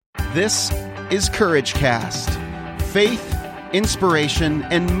This is Courage Cast. Faith, inspiration,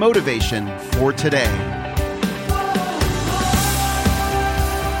 and motivation for today.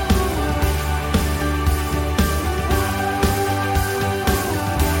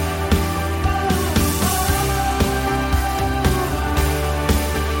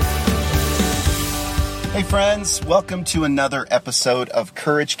 Hey friends, welcome to another episode of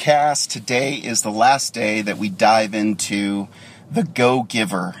Courage Cast. Today is the last day that we dive into the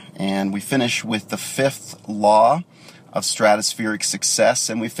Go-Giver, and we finish with the fifth law of stratospheric success,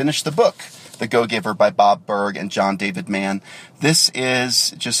 and we finish the book, The Go-Giver by Bob Burg and John David Mann. This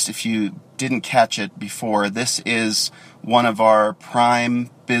is, just if you didn't catch it before, this is one of our prime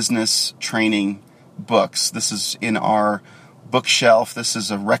business training books. This is in our bookshelf. This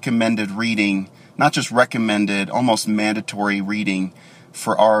is a recommended reading, not just recommended, almost mandatory reading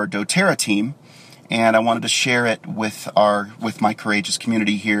for our doTERRA team. And I wanted to share it with my courageous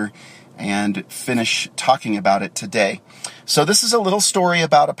community here and finish talking about it today. So this is a little story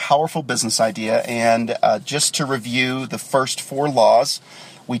about a powerful business idea. And just to review the first four laws,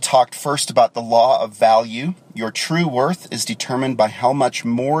 we talked first about the law of value. Your true worth is determined by how much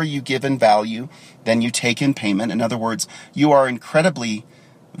more you give in value than you take in payment. In other words, you are incredibly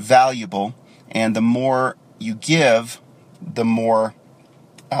valuable, and the more you give, the more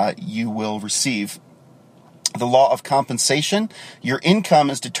you will receive. The law of compensation. Your income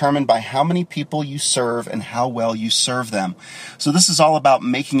is determined by how many people you serve and how well you serve them. So this is all about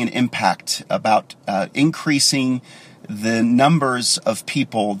making an impact, about increasing the numbers of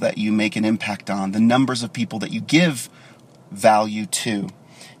people that you make an impact on, the numbers of people that you give value to.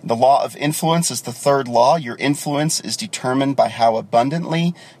 The law of influence is the third law. Your influence is determined by how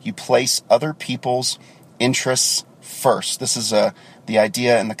abundantly you place other people's interests first. This is the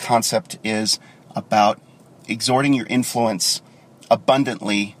idea, and the concept is about exerting your influence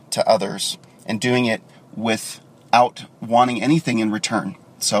abundantly to others and doing it without wanting anything in return.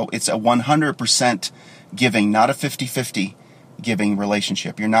 So it's a 100% giving, not a 50-50 giving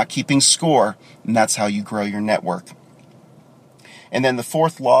relationship. You're not keeping score, and that's how you grow your network. And then the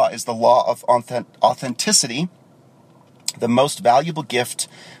fourth law is the law of authenticity. The most valuable gift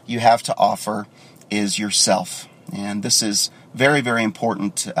you have to offer is yourself. And this is very, very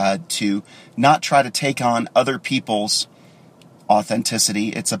important to not try to take on other people's authenticity.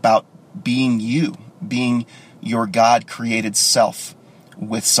 It's about being you, being your God-created self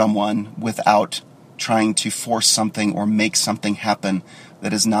with someone without trying to force something or make something happen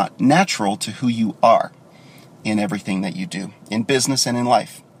that is not natural to who you are in everything that you do, in business and in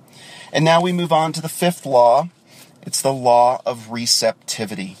life. And now we move on to the fifth law. It's the law of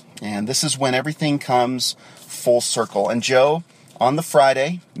receptivity. And this is when everything comes full circle. And Joe, on the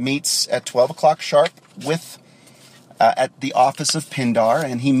Friday, meets at 12 o'clock sharp at the office of Pindar,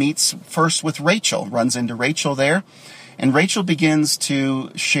 and he meets first with Rachel, runs into Rachel there, and Rachel begins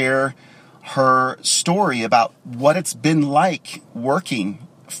to share her story about what it's been like working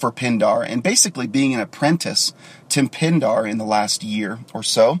for Pindar and basically being an apprentice to Pindar in the last year or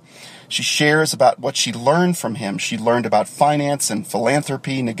so. She shares about what she learned from him. She learned about finance and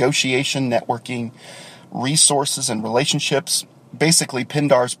philanthropy, negotiation, networking, resources and relationships, basically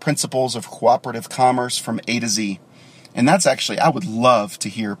Pindar's principles of cooperative commerce from A to Z. And that's actually, I would love to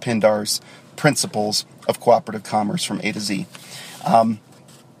hear Pindar's principles of cooperative commerce from A to Z. And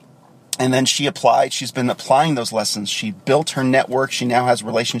then she's been applying those lessons. She built her network. She now has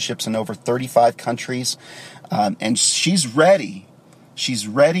relationships in over 35 countries. And she's ready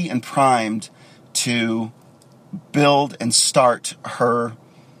and primed to build and start her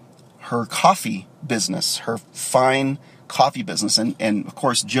coffee business, her fine coffee business. And of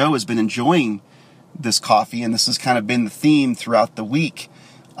course, Joe has been enjoying this coffee, and this has kind of been the theme throughout the week,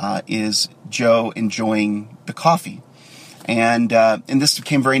 is Joe enjoying the coffee. And this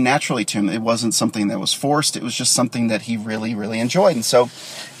came very naturally to him. It wasn't something that was forced. It was just something that he really, really enjoyed. And so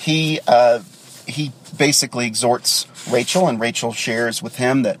he basically exhorts Rachel, and Rachel shares with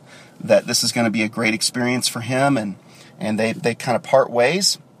him that this is going to be a great experience for him, and they kind of part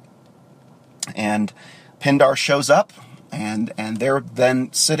ways. And Pindar shows up, and they're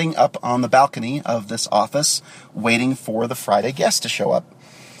then sitting up on the balcony of this office waiting for the Friday guest to show up.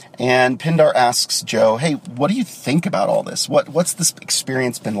 And Pindar asks Joe, hey, what do you think about all this? What's this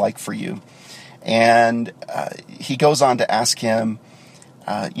experience been like for you? And he goes on to ask him,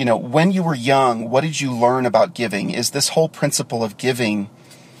 when you were young, what did you learn about giving? Is this whole principle of giving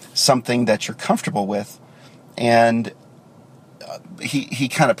something that you're comfortable with? And he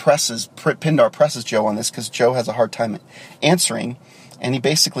kind of Pindar presses Joe on this because Joe has a hard time answering. And he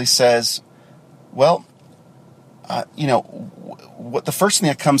basically says, well, what the first thing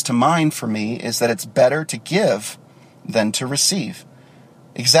that comes to mind for me is that it's better to give than to receive.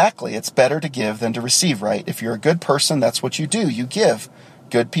 Exactly, it's better to give than to receive, right? If you're a good person, that's what you do. You give.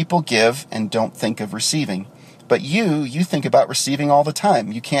 Good people give and don't think of receiving. But you think about receiving all the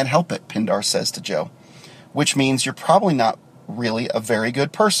time. You can't help it, Pindar says to Joe. Which means you're probably not really a very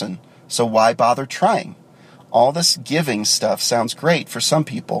good person. So why bother trying? All this giving stuff sounds great for some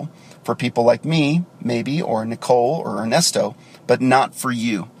people. For people like me, maybe, or Nicole or Ernesto, but not for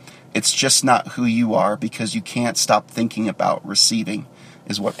you. It's just not who you are because you can't stop thinking about receiving,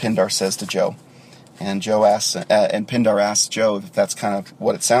 is what Pindar says to Joe. And Pindar asks Joe if that's kind of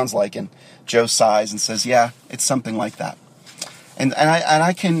what it sounds like, and Joe sighs and says, yeah, it's something like that. And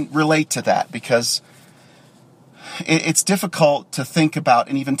I can relate to that because it's difficult to think about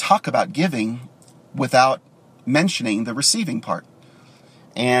and even talk about giving without mentioning the receiving part.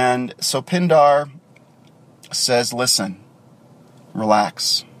 And so Pindar says, listen,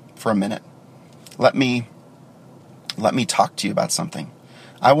 relax for a minute. Let me talk to you about something.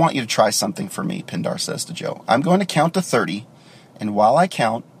 I want you to try something for me, Pindar says to Joe. I'm going to count to 30, and while I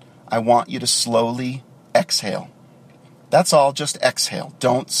count, I want you to slowly exhale. That's all, just exhale.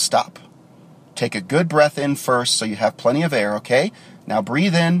 Don't stop. Take a good breath in first so you have plenty of air, okay? Now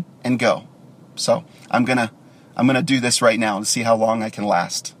breathe in and go. So I'm going to do this right now to see how long I can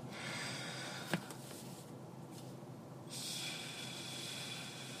last.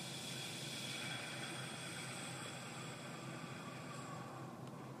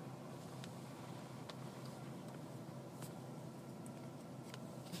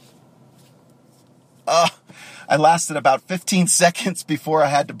 I lasted about 15 seconds before I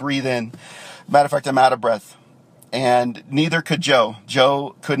had to breathe in. Matter of fact, I'm out of breath. And neither could Joe.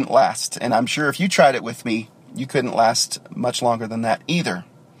 Joe couldn't last. And I'm sure if you tried it with me, you couldn't last much longer than that either.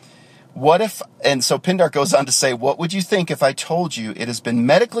 And so Pindar goes on to say, what would you think if I told you it has been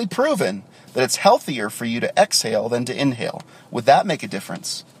medically proven that it's healthier for you to exhale than to inhale? Would that make a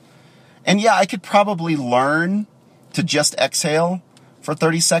difference? And yeah, I could probably learn to just exhale for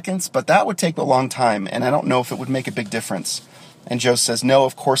 30 seconds, but that would take a long time, and I don't know if it would make a big difference. And Joe says, no,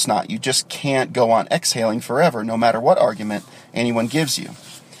 of course not. You just can't go on exhaling forever, no matter what argument anyone gives you.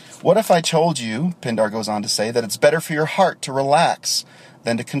 What if I told you, Pindar goes on to say, that it's better for your heart to relax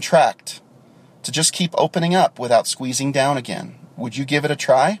than to contract, to just keep opening up without squeezing down again? Would you give it a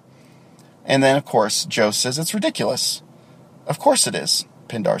try? And then, of course, Joe says it's ridiculous. Of course it is,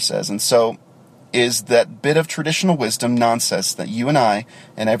 Pindar says, and so is that bit of traditional wisdom nonsense that you and I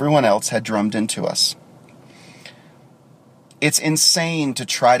and everyone else had drummed into us. It's insane to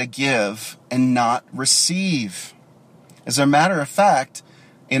try to give and not receive. As a matter of fact,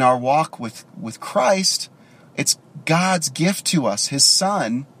 in our walk with Christ, it's God's gift to us, His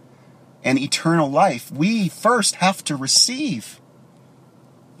Son, and eternal life. We first have to receive.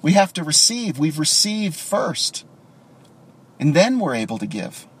 We have to receive. We've received first. And then we're able to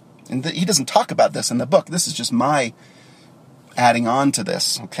give. And he doesn't talk about this in the book. This is just my adding on to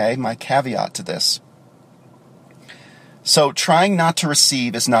this, okay? My caveat to this. So trying not to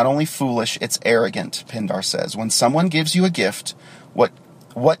receive is not only foolish, it's arrogant, Pindar says. When someone gives you a gift,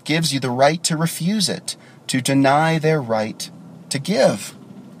 what gives you the right to refuse it, to deny their right to give?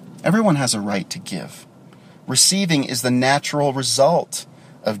 Everyone has a right to give. Receiving is the natural result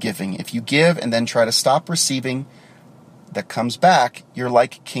of giving. If you give and then try to stop receiving that comes back, you're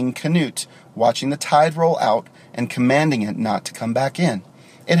like King Canute, watching the tide roll out and commanding it not to come back in.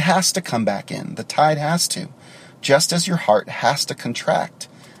 It has to come back in. The tide has to. Just as your heart has to contract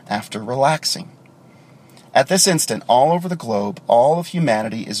after relaxing. At this instant, all over the globe, all of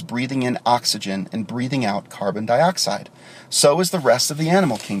humanity is breathing in oxygen and breathing out carbon dioxide. So is the rest of the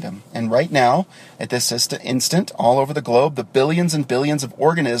animal kingdom. And right now, at this instant, all over the globe, the billions and billions of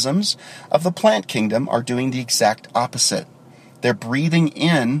organisms of the plant kingdom are doing the exact opposite. They're breathing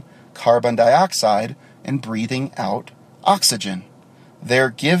in carbon dioxide and breathing out oxygen. Their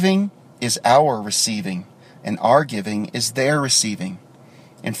giving is our receiving, and our giving is their receiving.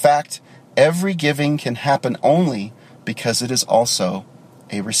 In fact, every giving can happen only because it is also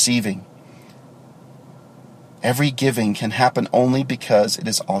a receiving. Every giving can happen only because it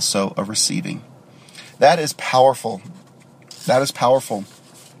is also a receiving. That is powerful. That is powerful.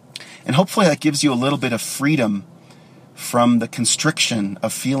 And hopefully that gives you a little bit of freedom from the constriction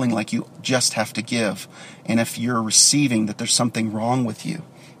of feeling like you just have to give. And if you're receiving, that there's something wrong with you.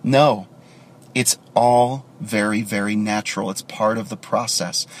 No. It's all very, very natural. It's part of the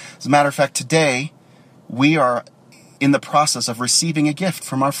process. As a matter of fact, today we are in the process of receiving a gift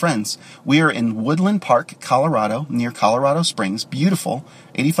from our friends. We are in Woodland Park, Colorado, near Colorado Springs. Beautiful,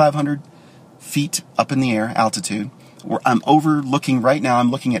 8,500 feet up in the air, altitude. I'm overlooking right now,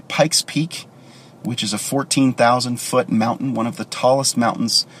 I'm looking at Pikes Peak, which is a 14,000-foot mountain, one of the tallest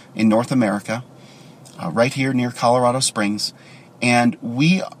mountains in North America, right here near Colorado Springs. And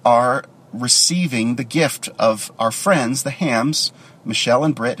we are receiving the gift of our friends, the Hams, Michelle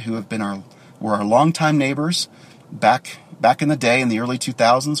and Britt, who were our longtime neighbors back in the day in the early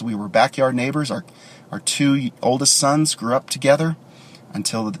 2000s. We were backyard neighbors. Our two oldest sons grew up together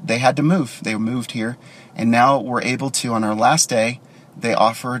until they had to move. They moved here, and now we're able to, on our last day, they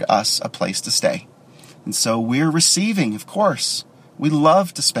offered us a place to stay. And so we're receiving, of course. We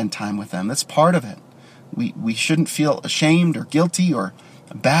love to spend time with them. That's part of it. We shouldn't feel ashamed or guilty or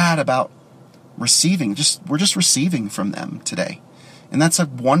bad about receiving. We're just receiving from them today. And that's a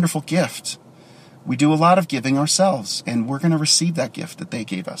wonderful gift. We do a lot of giving ourselves, and we're going to receive that gift that they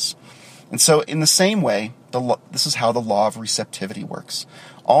gave us. And so in the same way, this is how the law of receptivity works.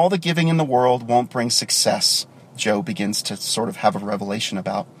 All the giving in the world won't bring success, Joe begins to sort of have a revelation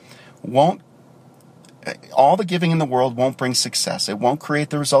about. All the giving in the world won't bring success. It won't create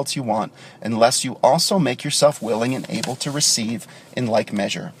the results you want unless you also make yourself willing and able to receive in like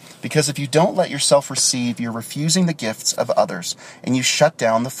measure. Because if you don't let yourself receive, you're refusing the gifts of others, and you shut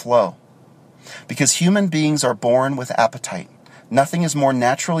down the flow. Because human beings are born with appetite. Nothing is more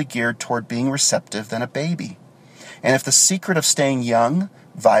naturally geared toward being receptive than a baby. And if the secret of staying young,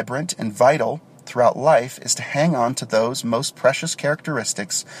 vibrant, and vital throughout life is to hang on to those most precious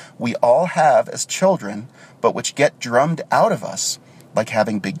characteristics we all have as children, but which get drummed out of us, like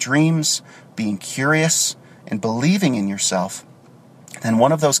having big dreams, being curious, and believing in yourself, then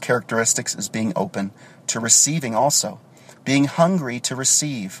one of those characteristics is being open to receiving also, being hungry to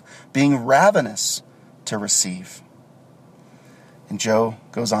receive, being ravenous to receive. And Joe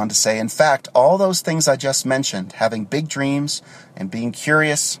goes on to say, in fact, all those things I just mentioned, having big dreams and being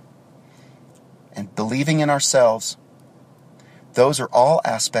curious and believing in ourselves, those are all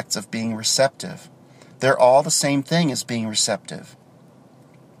aspects of being receptive. They're all the same thing as being receptive.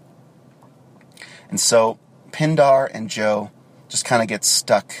 And so Pindar and Joe just kind of get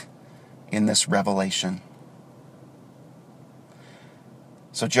stuck in this revelation.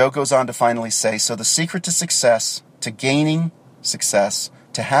 So Joe goes on to finally say, so the secret to success, to gaining success,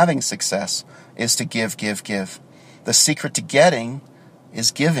 to having success, is to give, give, give. The secret to getting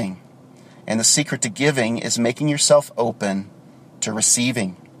is giving. And the secret to giving is making yourself open to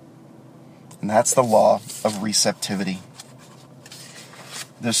receiving. And that's the law of receptivity.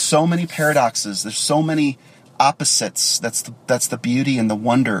 There's so many paradoxes. There's so many opposites. That's the beauty and the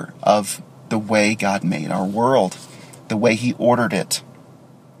wonder of the way God made our world, the way He ordered it.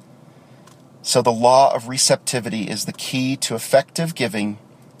 So the law of receptivity is the key to effective giving,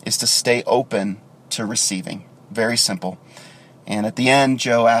 is to stay open to receiving. Very simple. And at the end,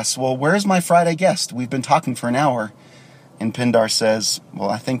 Joe asks, well, where's my Friday guest? We've been talking for an hour. And Pindar says, well,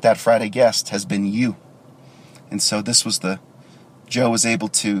 I think that Friday guest has been you. And so Joe was able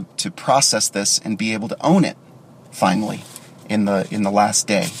to process this and be able to own it, finally, in the last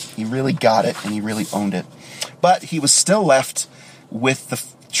day. He really got it, and he really owned it. But he was still left with the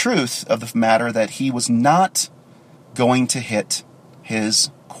truth of the matter that he was not going to hit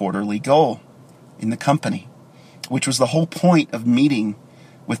his quarterly goal in the company, which was the whole point of meeting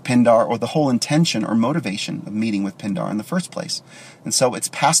with Pindar, or the whole intention or motivation of meeting with Pindar in the first place. And so it's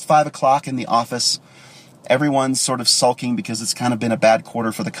past 5 o'clock in the office. Everyone's sort of sulking because it's kind of been a bad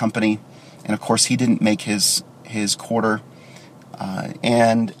quarter for the company. And of course, he didn't make his quarter.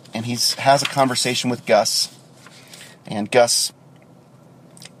 And he has a conversation with Gus. And Gus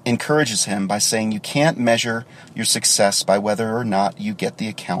encourages him by saying, you can't measure your success by whether or not you get the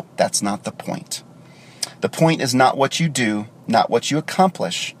account. That's not the point. The point is not what you do, not what you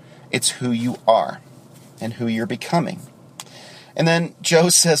accomplish. It's who you are and who you're becoming. And then Joe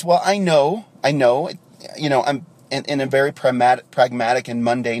says, well, I know, I'm in a very pragmatic and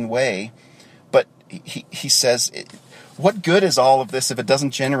mundane way, but he says, what good is all of this if it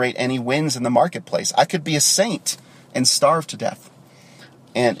doesn't generate any wins in the marketplace? I could be a saint and starve to death.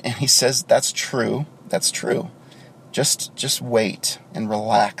 And he says, that's true. Just wait and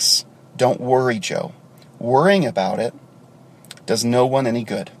relax. Don't worry, Joe. Worrying about it does no one any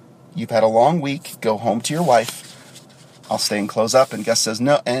good. You've had a long week. Go home to your wife. I'll stay and close up. And Gus says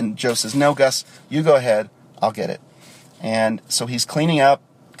no. And Joe says, no, Gus, you go ahead. I'll get it. And so he's cleaning up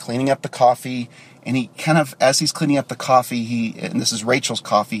the coffee. And he kind of, as he's cleaning up the coffee, and this is Rachel's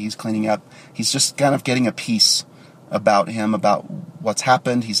coffee he's cleaning up, he's just kind of getting a piece about him, about what's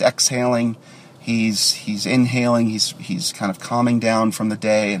happened. He's exhaling, he's inhaling, he's kind of calming down from the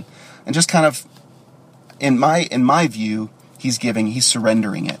day, and just kind of, in my view, he's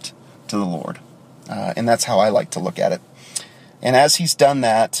surrendering it to the Lord. And that's how I like to look at it. And as he's done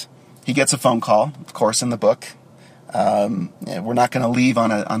that, he gets a phone call, of course, in the book. We're not going to leave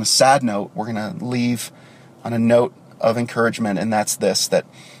on a sad note. We're going to leave on a note of encouragement, and that's this, that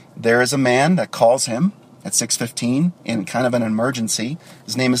there is a man that calls him at 6:15 in kind of an emergency.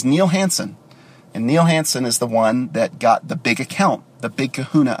 His name is Neil Hansen. And Neil Hansen is the one that got the big account, the big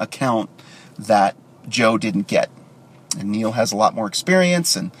kahuna account that Joe didn't get. And Neil has a lot more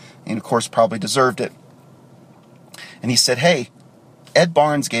experience and of course probably deserved it. And he said, hey, Ed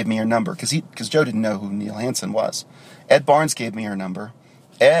Barnes gave me your number, because Joe didn't know who Neil Hansen was. Ed Barnes gave me your number.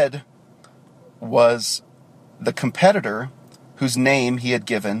 Ed was the competitor whose name he had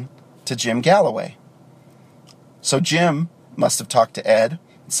given to Jim Galloway. So Jim must have talked to Ed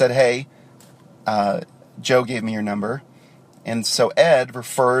and said, hey, Joe gave me your number. And so Ed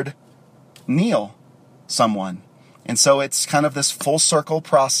referred Neil someone. And so it's kind of this full circle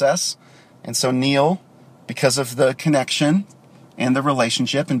process. And so Neil, because of the connection and the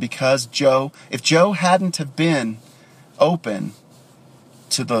relationship, and because if Joe hadn't have been open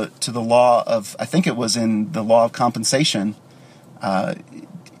to the law of, I think it was in the law of compensation,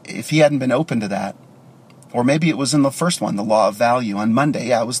 if he hadn't been open to that, or maybe it was in the first one, the law of value on Monday.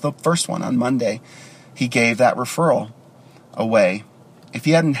 Yeah, it was the first one. On Monday, he gave that referral away. If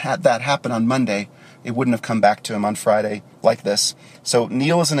he hadn't had that happen on Monday, it wouldn't have come back to him on Friday like this. So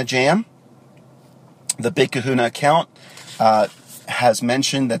Neil is in a jam. The Big Kahuna account has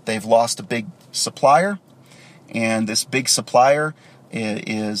mentioned that they've lost a big supplier, and this big supplier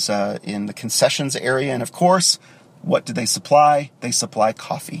is in the concessions area. And of course, what do they supply? They supply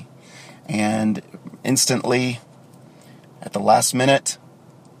coffee. And instantly, at the last minute,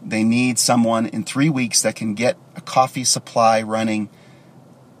 they need someone in 3 weeks that can get a coffee supply running.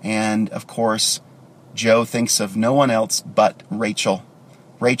 And of course, Joe thinks of no one else but Rachel.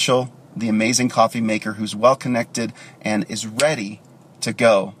 Rachel, the amazing coffee maker who's well connected and is ready to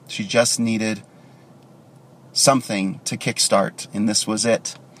go. She just needed something to kickstart, and this was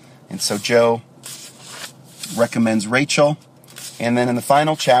it. And so Joe recommends Rachel. And then in the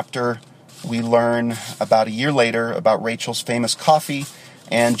final chapter, we learn about a year later about Rachel's famous coffee,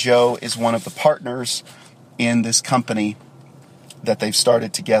 and Joe is one of the partners in this company that they've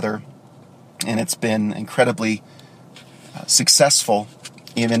started together, and it's been incredibly successful,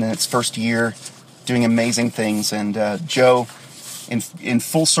 even in its first year, doing amazing things. And Joe, in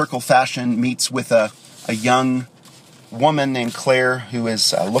full circle fashion, meets with a young woman named Claire who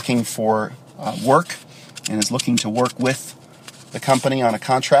is looking for work and is looking to work with the company on a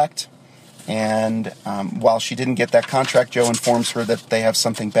contract. And while she didn't get that contract, Joe informs her that they have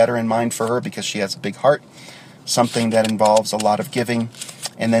something better in mind for her because she has a big heart, something that involves a lot of giving.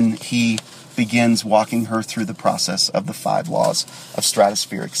 And then he begins walking her through the process of the 5 laws of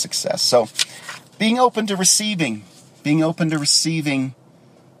stratospheric success. So being open to receiving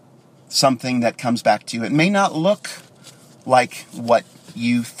something that comes back to you. It may not look like what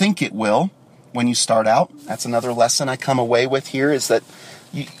you think it will when you start out. That's another lesson I come away with here, is that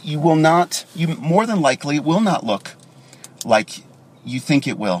you more than likely will not look like you think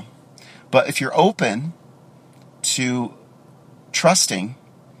it will. But if you're open to trusting,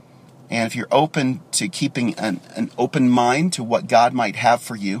 and if you're open to keeping an open mind to what God might have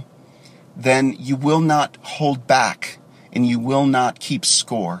for you, then you will not hold back, and you will not keep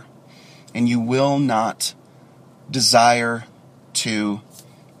score, and you will not desire to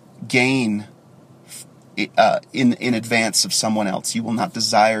gain in advance of someone else. You will not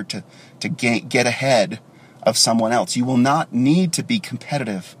desire to get ahead of someone else. You will not need to be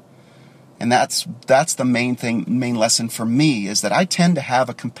competitive. And that's the main lesson for me, is that I tend to have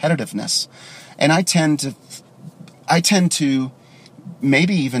a competitiveness, and I tend to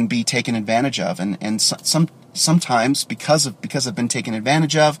maybe even be taken advantage of, and sometimes because I've been taken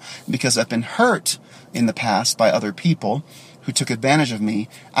advantage of, because I've been hurt in the past by other people who took advantage of me,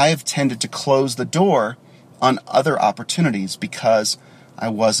 I have tended to close the door on other opportunities because I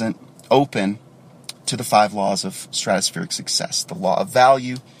wasn't open to the 5 laws of stratospheric success: the law of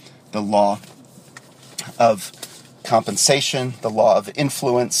value, the law of compensation, the law of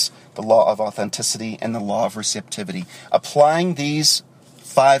influence, the law of authenticity, and the law of receptivity. Applying these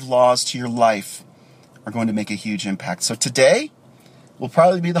 5 laws to your life are going to make a huge impact. So today will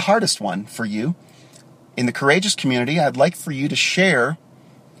probably be the hardest one for you. In the Courageous community, I'd like for you to share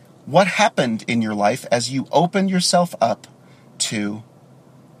what happened in your life as you opened yourself up to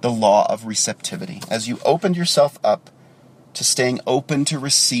the law of receptivity, as you opened yourself up to staying open to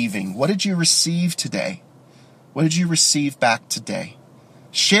receiving. What did you receive today? What did you receive back today?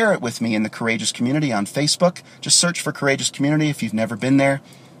 Share it with me in the Courageous community on Facebook. Just search for Courageous Community if you've never been there.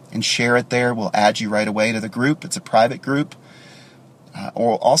 and share it there. We'll add you right away to the group. It's a private group.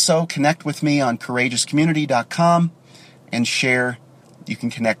 Or also connect with me on courageouscommunity.com and share. You can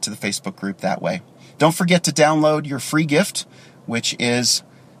connect to the Facebook group that way. Don't forget to download your free gift, which is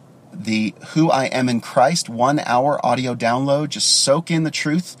the Who I Am in Christ 1-hour audio download. Just soak in the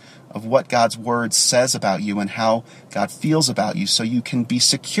truth of what God's Word says about you and how God feels about you so you can be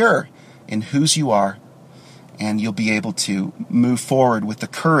secure in whose you are, and you'll be able to move forward with the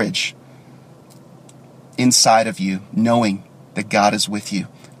courage inside of you, knowing that God is with you.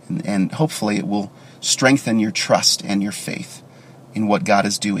 And hopefully it will strengthen your trust and your faith in what God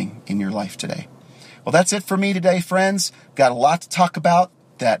is doing in your life today. Well, that's it for me today, friends. Got a lot to talk about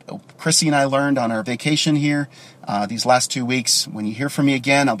that Chrissy and I learned on our vacation here these last 2 weeks. When you hear from me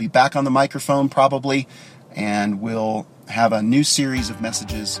again, I'll be back on the microphone probably, and we'll have a new series of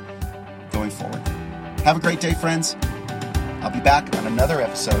messages going forward. Have a great day, friends. I'll be back on another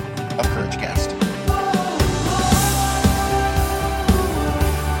episode of CourageCast.